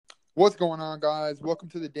What's going on, guys? Welcome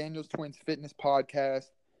to the DanielsTwins Fitness Podcast.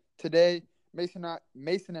 Today, Mason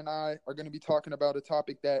and I are going to be talking about a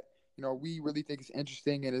topic that we really think is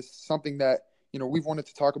interesting, and it's something that we've wanted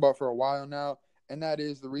to talk about for a while now, and that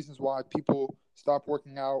is the reasons why people stop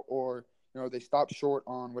working out or they stop short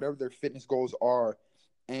on whatever their fitness goals are.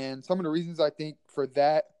 And some of the reasons I think for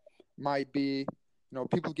that might be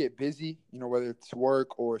people get busy, whether it's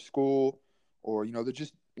work or school, or they're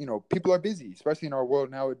just people are busy, especially in our world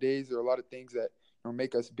nowadays. There are a lot of things that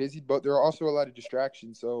make us busy, but there are also a lot of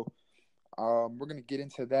distractions. So we're going to get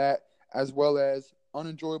into that, as well as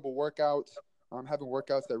unenjoyable workouts, having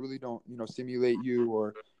workouts that really don't stimulate you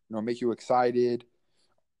or make you excited,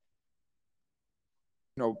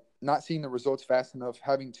 not seeing the results fast enough,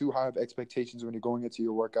 having too high of expectations when you're going into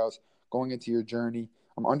your workouts, going into your journey.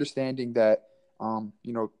 I'm understanding that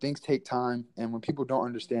things take time, and when people don't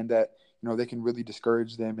understand that, they can really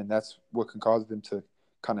discourage them, and that's what can cause them to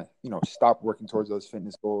kind of stop working towards those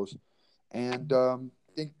fitness goals. And I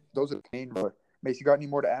think those are the main. But Mace, you got any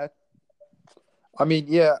more to add?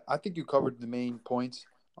 Yeah, I think you covered the main points.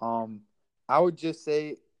 I would just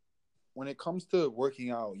say when it comes to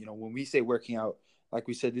working out, when we say working out, like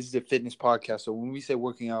we said, this is a fitness podcast. So when we say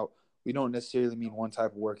working out, we don't necessarily mean one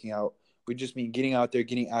type of working out. We just mean getting out there,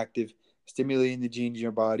 getting active, stimulating the genes in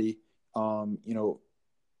your body,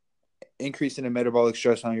 increasing the metabolic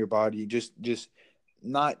stress on your body, just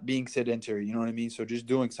not being sedentary, you know what I mean? So just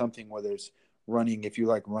doing something, whether it's running, if you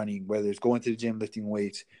like running, whether it's going to the gym, lifting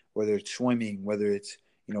weights, whether it's swimming, whether it's,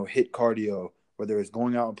 hit cardio, whether it's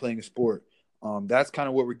going out and playing a sport. That's kind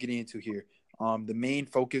of what we're getting into here. The main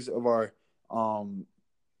focus of our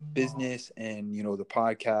business and, the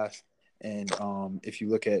podcast, and if you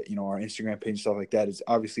look at, our Instagram page and stuff like that, is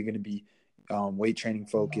obviously going to be weight training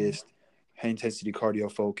focused, high intensity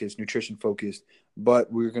cardio focused, nutrition focused.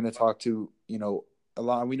 But we're going to talk to, a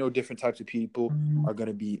lot. We know different types of people are going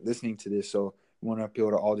to be listening to this. So we want to appeal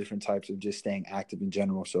to all different types of just staying active in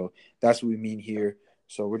general. So that's what we mean here.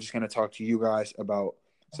 So we're just going to talk to you guys about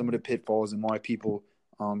some of the pitfalls and why people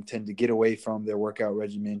tend to get away from their workout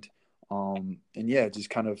regimen. Just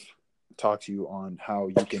kind of talk to you on how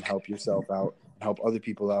you can help yourself out and help other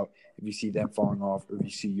people out if you see them falling off or if you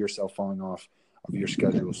see yourself falling off of your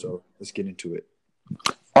schedule. So let's get into it.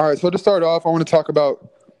 All right. So to start off, I want to talk about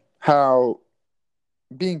how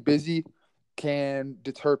being busy can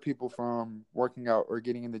deter people from working out or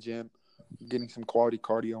getting in the gym, getting some quality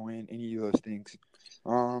cardio in, any of those things.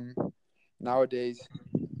 Nowadays,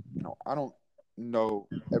 I don't know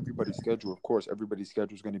everybody's schedule. Of course, everybody's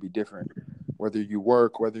schedule is going to be different. Whether you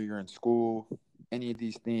work, whether you're in school, any of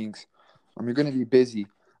these things, you're going to be busy.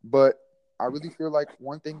 But I really feel like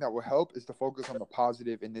one thing that will help is to focus on the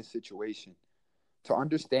positive in this situation. To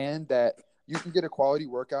understand that you can get a quality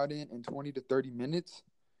workout in 20 to 30 minutes,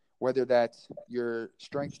 whether that's your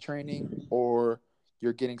strength training or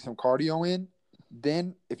you're getting some cardio in.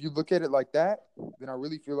 Then if you look at it like that, then I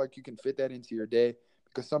really feel like you can fit that into your day,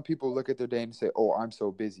 because some people look at their day and say, oh, I'm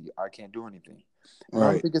so busy, I can't do anything. And I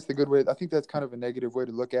don't Right. think it's the good way. I think that's kind of a negative way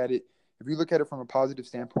to look at it. If you look at it from a positive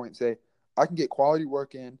standpoint and say, I can get quality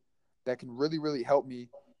work in that can really, really help me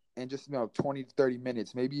in just 20 to 30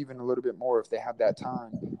 minutes, maybe even a little bit more if they have that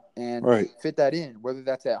time, and Right. fit that in, whether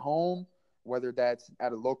that's at home, whether that's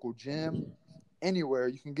at a local gym, anywhere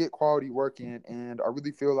you can get quality work in. And I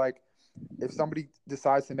really feel like if somebody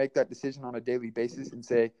decides to make that decision on a daily basis and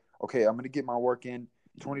say, okay, I'm going to get my work in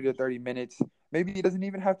 20 to 30 minutes, maybe it doesn't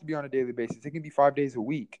even have to be on a daily basis. It can be 5 days a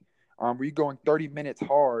week, where you're going 30 minutes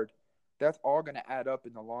hard. That's all going to add up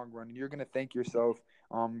in the long run. And you're going to thank yourself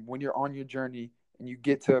when you're on your journey and you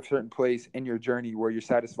get to a certain place in your journey where you're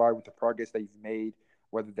satisfied with the progress that you've made,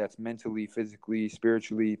 whether that's mentally, physically,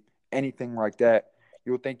 spiritually, anything like that.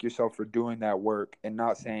 You'll thank yourself for doing that work and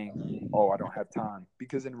not saying, oh, I don't have time.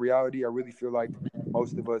 Because in reality, I really feel like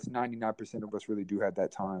most of us, 99% of us, really do have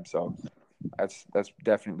that time. So that's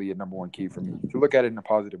definitely a number one key for me, to look at it in a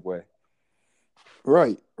positive way.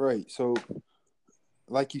 Right. Right. So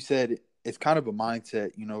like you said, it's kind of a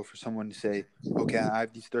mindset, for someone to say, okay, I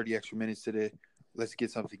have these 30 extra minutes today. Let's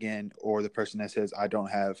get something in. Or the person that says, I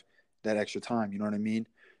don't have that extra time. You know what I mean?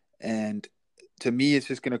 And to me, it's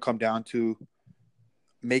just going to come down to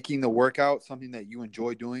making the workout something that you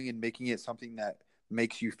enjoy doing and making it something that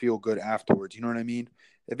makes you feel good afterwards. You know what I mean?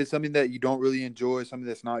 If it's something that you don't really enjoy, something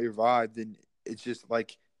that's not your vibe, then it's just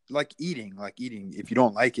like eating. Like eating, if you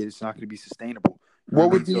don't like it, it's not going to be sustainable. You know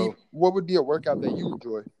What what I would mean? be So what would be a workout that you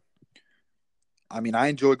enjoy? I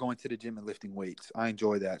enjoy going to the gym and lifting weights. I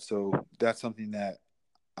enjoy that. So that's something that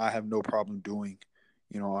I have no problem doing,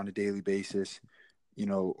 on a daily basis,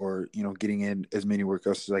 or, getting in as many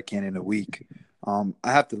workouts as I can in a week.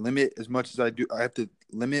 I have to limit as much as I do. I have to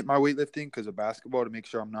limit my weightlifting because of basketball to make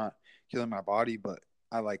sure I'm not killing my body. But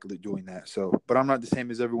I like doing that. So, but I'm not the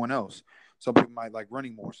same as everyone else. Some people might like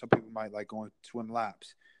running more. Some people might like going swim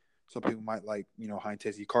laps. Some people might like high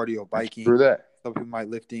intensity cardio, That's biking. true. That Some people might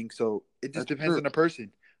lifting. So it just that's depends true. on the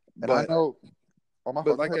person. And I But know. Oh my but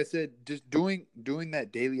fault. Go like ahead. I said, just doing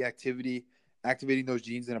that daily activity, activating those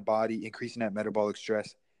genes in a body, increasing that metabolic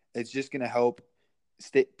stress, it's just gonna help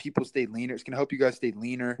people stay leaner. It's gonna help you guys stay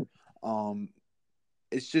leaner. Um,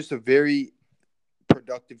 it's just a very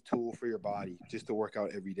productive tool for your body just to work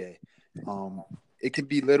out every day. Um, it can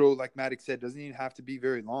be little, like Maddox said, doesn't even have to be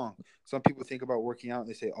very long. Some people think about working out and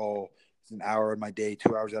they say, "Oh, it's an hour of my day,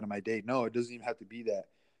 2 hours out of my day." No, it doesn't even have to be that.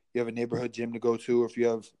 You have a neighborhood gym to go to, or if you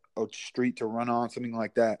have a street to run on, something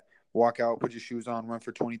like that. Walk out, put your shoes on, run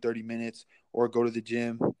for 20, 30 minutes, or go to the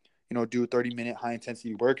gym, do a 30-minute high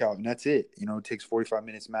intensity workout, and that's it. It takes 45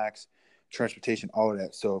 minutes max, transportation, all of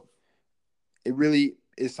that. So it really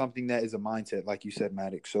is something that is a mindset, like you said,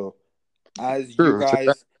 Maddox. So as you True.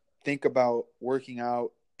 guys think about working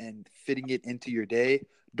out and fitting it into your day,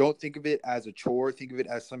 don't think of it as a chore. Think of it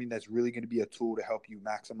as something that's really going to be a tool to help you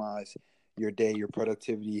maximize your day, your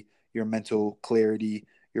productivity, your mental clarity,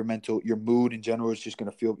 your mood in general is just going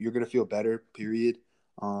to you're going to feel better, period.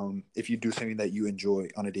 If you do something that you enjoy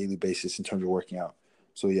on a daily basis in terms of working out.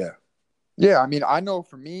 So, yeah. Yeah, I mean, I know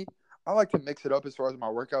for me, I like to mix it up as far as my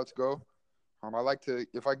workouts go. I like to,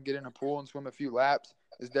 if I can get in a pool and swim a few laps,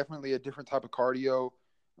 it's definitely a different type of cardio.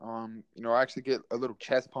 I actually get a little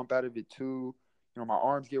chest pump out of it too. My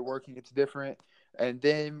arms get working. It's different. And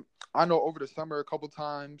then I know over the summer, a couple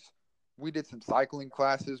times, we did some cycling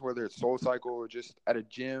classes, whether it's Soul Cycle or just at a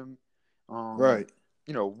gym. Um, Right.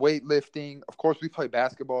 Weightlifting. Of course, we play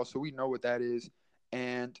basketball, so we know what that is.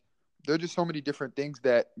 And there are just so many different things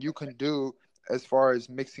that you can do as far as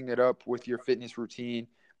mixing it up with your fitness routine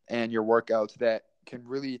and your workouts that can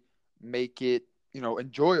really make it,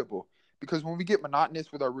 enjoyable. Because when we get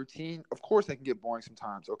monotonous with our routine, of course, they can get boring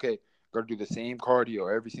sometimes. Okay, got to do the same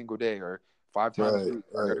cardio every single day or 5 times a Right. week.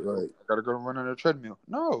 I Right. gotta go. Right. I gotta go run on a treadmill.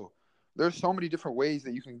 No, there's so many different ways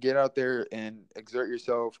that you can get out there and exert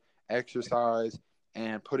yourself, exercise,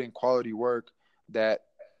 and put in quality work. That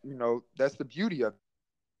that's the beauty of it.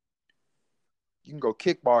 You can go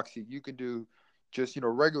kickboxing. You can do just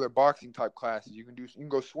regular boxing type classes. You can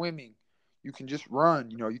go swimming. You can just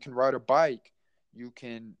run. You can ride a bike. You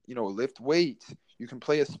can lift weights. You can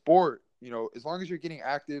play a sport. As long as you're getting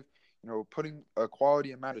active, putting a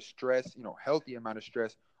quality amount of stress, healthy amount of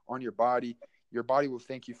stress on your body will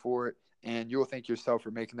thank you for it, and you'll thank yourself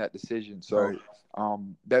for making that decision. So Right.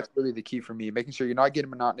 that's really the key for me, making sure you're not getting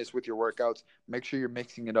monotonous with your workouts. Make sure you're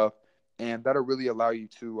mixing it up, and that'll really allow you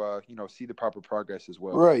to see the proper progress as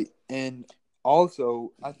well. Right. And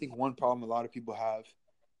also, I think one problem a lot of people have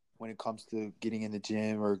when it comes to getting in the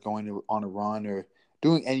gym or on a run or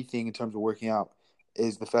doing anything in terms of working out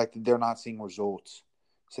is the fact that they're not seeing results.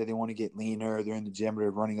 Say they want to get leaner, they're in the gym,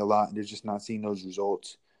 they're running a lot, and they're just not seeing those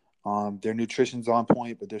results. Their nutrition's on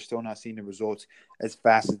point, but they're still not seeing the results as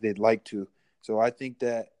fast as they'd like to. So I think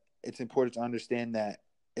that it's important to understand that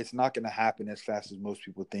it's not going to happen as fast as most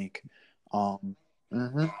people think. Um,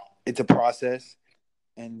 Mm-hmm. it's a process,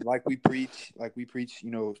 and like we preach,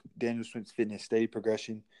 DanielsTwins fitness, steady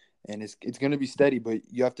progression, and it's going to be steady, but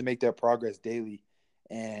you have to make that progress daily,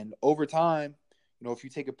 and over time, if you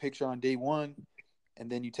take a picture on day one, and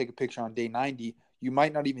then you take a picture on day 90, you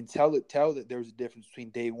might not even tell that there's a difference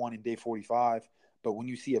between day one and day 45, but when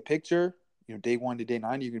you see a picture, day one to day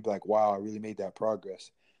 90, you're gonna be like, wow, I really made that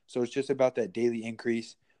progress. So it's just about that daily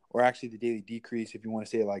increase, or actually the daily decrease, if you want to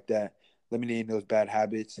say it like that, eliminating those bad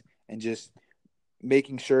habits and just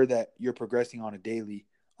making sure that you're progressing on a daily,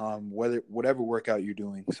 whatever workout you're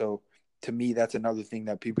doing. So to me, that's another thing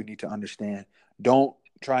that people need to understand. Don't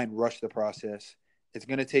try and rush the process. It's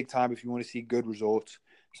going to take time if you want to see good results.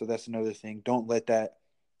 So that's another thing. Don't let that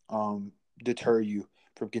deter you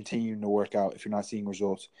from continuing to work out if you're not seeing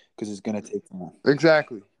results, because it's going to take time.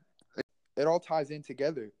 Exactly. It all ties in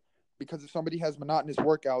together, because if somebody has monotonous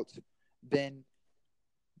workouts, then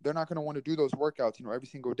they're not going to want to do those workouts, every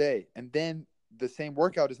single day. And then the same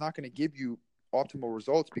workout is not going to give you optimal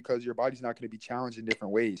results because your body's not going to be challenged in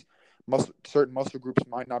different ways. Certain muscle groups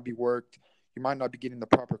might not be worked. You might not be getting the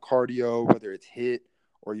proper cardio, whether it's HIIT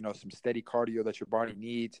or, some steady cardio that your body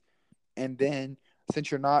needs. And then since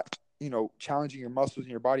you're not, challenging your muscles in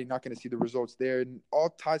your body, not going to see the results there. And all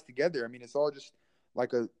ties together. I mean, it's all just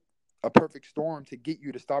like a perfect storm to get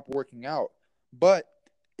you to stop working out. But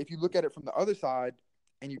if you look at it from the other side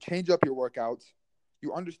and you change up your workouts,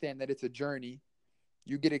 you understand that it's a journey.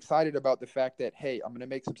 You get excited about the fact that, hey, I'm going to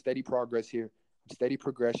make some steady progress here. steady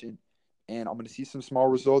progression, and I'm going to see some small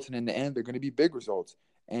results. And in the end, they're going to be big results.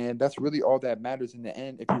 And that's really all that matters in the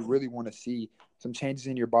end. If you really want to see some changes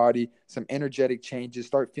in your body, some energetic changes,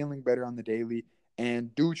 start feeling better on the daily,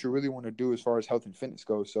 and do what you really want to do as far as health and fitness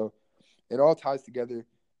goes. So it all ties together,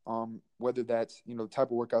 whether that's, the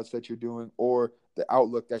type of workouts that you're doing or the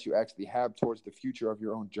outlook that you actually have towards the future of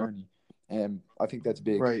your own journey. And I think that's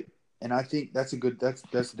big. Right. And I think that's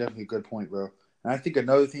definitely a good point, bro. And I think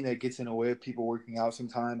another thing that gets in the way of people working out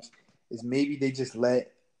sometimes is maybe they just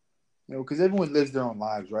let, because everyone lives their own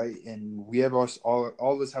lives, right? And we have all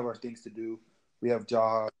of us have our things to do. We have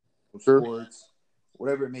jobs, Sure, sports,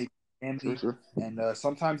 whatever it may be, sure, family. sure, And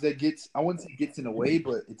sometimes that gets, I wouldn't say gets in the way,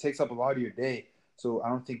 but it takes up a lot of your day. So I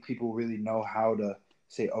don't think people really know how to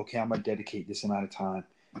say, okay, I'm going to dedicate this amount of time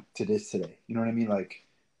to this today. You know what I mean? Like,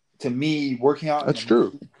 to me, that's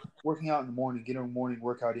true. working out in the morning, getting a morning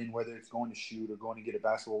workout in, whether it's going to shoot or going to get a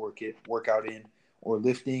basketball workout in or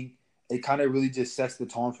lifting, it kind of really just sets the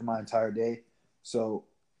tone for my entire day. So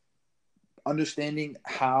understanding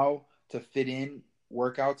how to fit in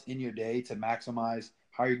workouts in your day to maximize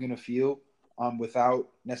how you're going to feel, without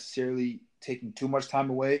necessarily taking too much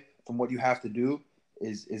time away from what you have to do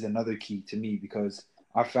is another key to me, because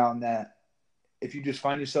I found that if you just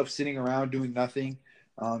find yourself sitting around doing nothing,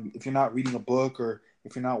 if you're not reading a book or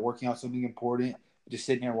if you're not working out something important, just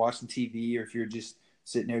sitting there watching TV, or if you're just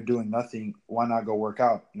sitting there doing nothing, why not go work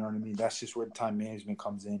out? You know what I mean? That's just where the time management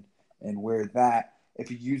comes in, and where that,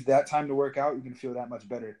 if you use that time to work out, you're going to feel that much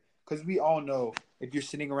better. Because we all know if you're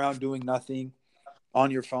sitting around doing nothing on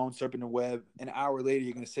your phone, surfing the web, an hour later,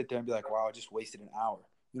 you're going to sit there and be like, wow, I just wasted an hour.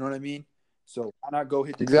 You know what I mean? So why not go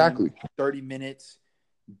hit the gym, Exactly. 30 minutes,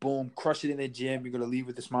 boom, crush it in the gym. You're going to leave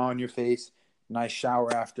with a smile on your face, nice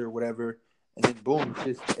shower after, whatever. And then boom,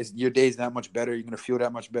 your day's that much better. You're going to feel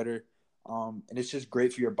that much better. And it's just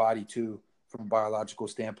great for your body too, from a biological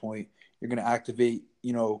standpoint. You're going to activate,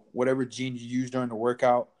 whatever gene you use during the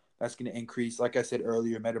workout. That's going to increase, like I said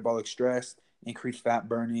earlier, metabolic stress, increase fat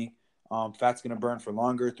burning. Fat's going to burn for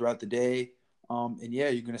longer throughout the day. And yeah,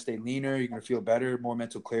 you're going to stay leaner. You're going to feel better, more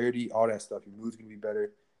mental clarity, all that stuff. Your mood's going to be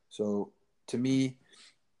better. So to me,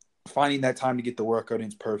 finding that time to get the workout in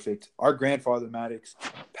is perfect. Our grandfather, Maddox,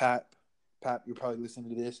 Pat, you're probably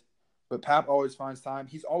listening to this, but Pap always finds time.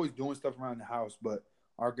 He's always doing stuff around the house, but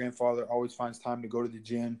our grandfather always finds time to go to the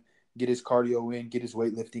gym, get his cardio in, get his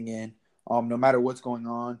weightlifting in. No matter what's going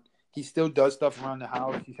on, he still does stuff around the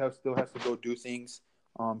house. Still has to go do things.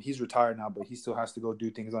 He's retired now, but he still has to go do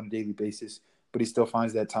things on a daily basis. But he still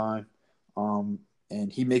finds that time,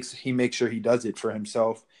 and he makes sure he does it for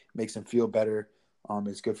himself. Makes him feel better.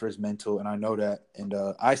 It's good for his mental, and I know that, and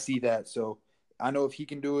I see that. So I know if he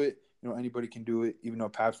can do it, anybody can do it. Even though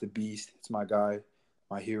Pap's the beast, it's my guy,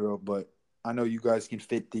 my hero. But I know you guys can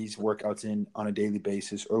fit these workouts in on a daily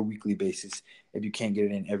basis or weekly basis. If you can't get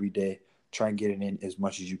it in every day, try and get it in as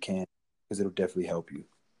much as you can, because it'll definitely help you.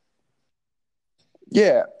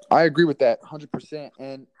 Yeah, I agree with that 100%.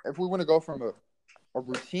 And if we want to go from a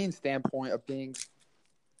routine standpoint of things,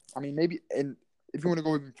 I mean, maybe, and if you want to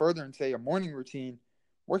go even further and say a morning routine,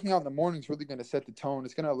 working out in the morning is really going to set the tone.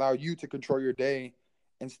 It's going to allow you to control your day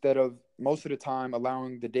instead of most of the time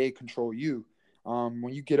allowing the day control you.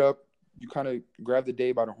 When you get up, you kind of grab the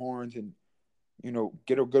day by the horns and,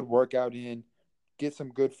 get a good workout in, get some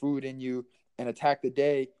good food in you, and attack the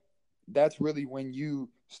day. That's really when you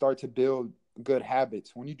start to build good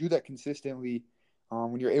habits. When you do that consistently,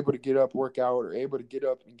 when you're able to get up, work out, or able to get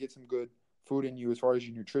up and get some good food in you as far as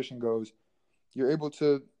your nutrition goes, you're able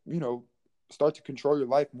to, start to control your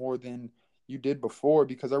life more than you did before.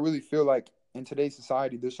 Because I really feel like in today's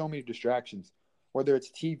society, there's so many distractions, whether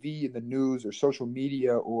it's TV and the news or social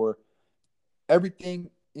media or everything,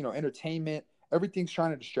 entertainment, everything's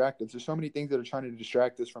trying to distract us. There's so many things that are trying to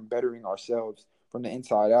distract us from bettering ourselves from the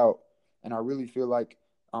inside out. And I really feel like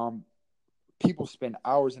people spend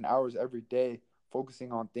hours and hours every day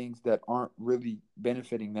focusing on things that aren't really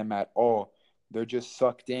benefiting them at all. They're just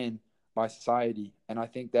sucked in by society. And I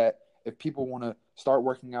think that if people want to start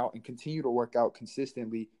working out and continue to work out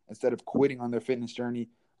consistently instead of quitting on their fitness journey,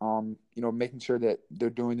 making sure that they're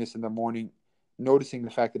doing this in the morning, noticing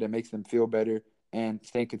the fact that it makes them feel better and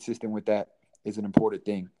staying consistent with that is an important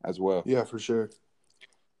thing as well. Yeah, for sure.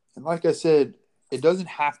 And like I said, it doesn't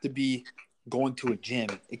have to be going to a gym.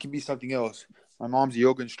 It can be something else. My mom's a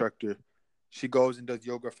yoga instructor. She goes and does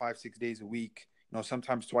yoga 5-6 days a week,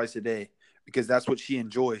 sometimes twice a day, because that's what she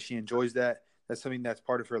enjoys. She enjoys that. That's something that's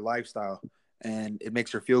part of her lifestyle, and it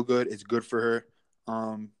makes her feel good. It's good for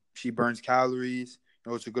her. She burns calories.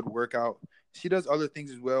 It's a good workout. She does other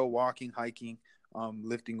things as well, walking, hiking,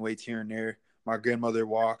 lifting weights here and there. My grandmother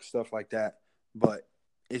walks, stuff like that. but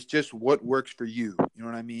it's just what works for you. You know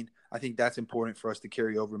what I mean? I think that's important for us to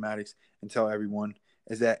carry over, Maddox, and tell everyone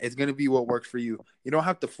is that it's going to be what works for you. You don't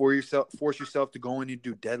have to force yourself to go in and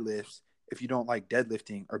do deadlifts if you don't like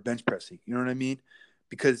deadlifting or bench pressing. You know what I mean?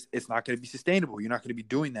 Because it's not going to be sustainable. You're not going to be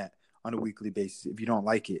doing that on a weekly basis if you don't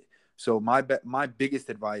like it. So my biggest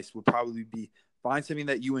advice would probably be find something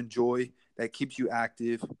that you enjoy that keeps you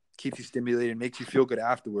active, keeps you stimulated, makes you feel good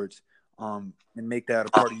afterwards, and make that a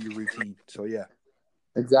part of your routine. So yeah.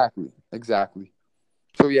 Exactly. Exactly.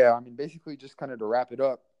 So yeah, I mean, basically, just kind of to wrap it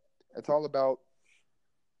up, it's all about,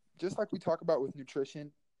 just like we talk about with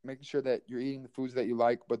nutrition, making sure that you're eating the foods that you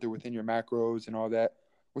like, but they're within your macros and all that.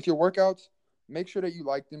 With your workouts, make sure that you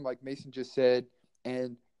like them, like Mason just said.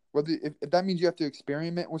 And whether if that means you have to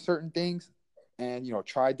experiment with certain things and,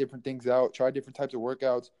 try different things out, try different types of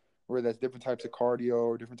workouts, whether that's different types of cardio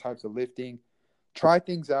or different types of lifting, try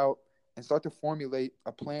things out and start to formulate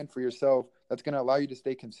a plan for yourself that's going to allow you to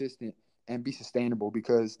stay consistent and be sustainable,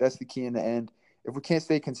 because that's the key in the end. If we can't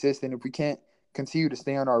stay consistent, if we can't continue to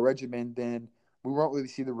stay on our regimen, then we won't really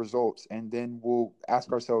see the results. And then we'll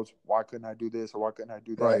ask ourselves, why couldn't I do this or why couldn't I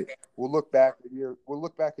do that? Right. We'll look back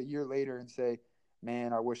a year later and say,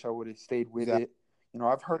 man, I wish I would have stayed with Exactly. it.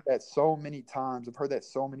 I've heard that so many times.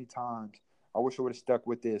 I wish I would have stuck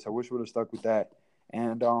with this. I wish I would have stuck with that.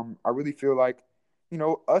 And I really feel like,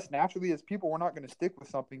 us naturally as people, we're not going to stick with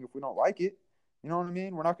something if we don't like it. You know what I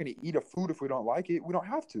mean? We're not going to eat a food if we don't like it. We don't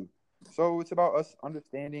have to. So it's about us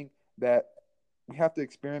understanding that we have to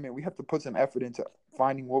experiment. We have to put some effort into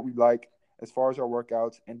finding what we like as far as our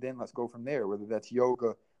workouts, and then let's go from there. Whether that's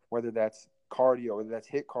yoga, whether that's cardio, whether that's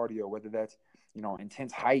HIIT cardio, whether that's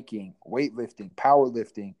intense hiking, weightlifting,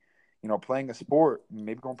 powerlifting, playing a sport,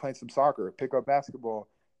 maybe going play some soccer, pick up basketball,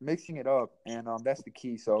 mixing it up, and that's the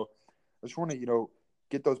key. So I just want to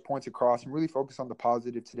get those points across and really focus on the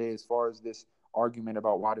positive today as far as this argument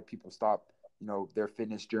about why do people stop their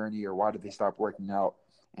fitness journey, or why did they stop working out.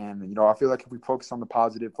 And I feel like if we focus on the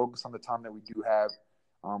positive, focus on the time that we do have,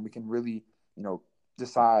 we can really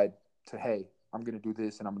decide to, hey, I'm going to do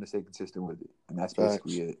this and I'm going to stay consistent with it. And that's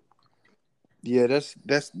basically Facts. it. Yeah, that's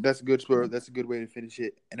good. That's a good way to finish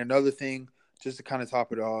it. And another thing, just to kind of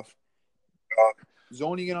top it off,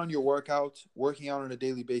 zoning in on your workouts, working out on a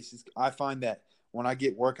daily basis. I find that when I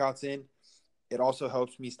get workouts in, it also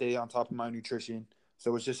helps me stay on top of my nutrition.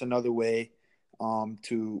 So it's just another way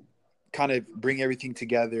to kind of bring everything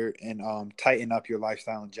together and tighten up your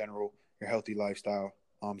lifestyle in general, your healthy lifestyle.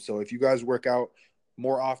 So if you guys work out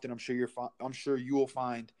more often, I'm sure you will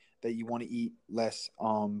find that you want to eat less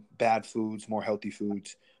bad foods, more healthy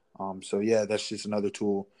foods. So yeah, that's just another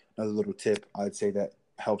tool, another little tip I'd say that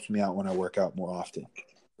helps me out when I work out more often.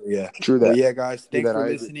 Yeah. True But that. yeah, guys, True thanks that. for I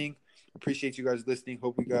agree. listening. Appreciate you guys listening.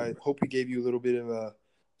 Hope we gave you a little bit of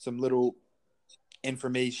some little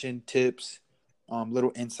information, tips,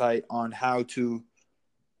 little insight on how to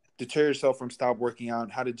deter yourself from stop working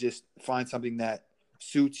out, how to just find something that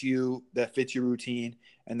suits you, that fits your routine,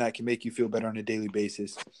 and that can make you feel better on a daily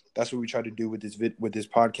basis. That's what we try to do with this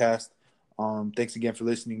podcast. Thanks again for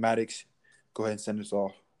listening, Maddox. Go ahead and send us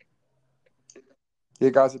off. Yeah,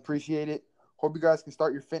 guys, appreciate it. Hope you guys can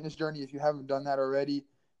start your fitness journey if you haven't done that already.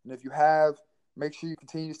 And if you have, make sure you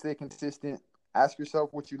continue to stay consistent. Ask yourself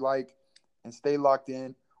what you like and stay locked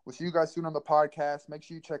in. We'll see you guys soon on the podcast. Make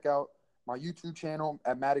sure you check out my YouTube channel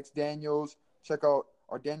at Maddox Daniels. Check out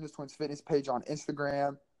our Daniels Twins Fitness page on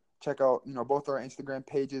Instagram. Check out, both our Instagram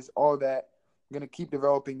pages, all that. I'm going to keep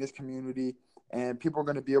developing this community, and people are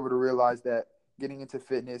going to be able to realize that getting into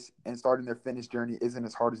fitness and starting their fitness journey isn't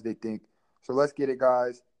as hard as they think. So let's get it,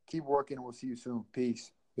 guys. Keep working, and we'll see you soon.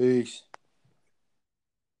 Peace. Peace.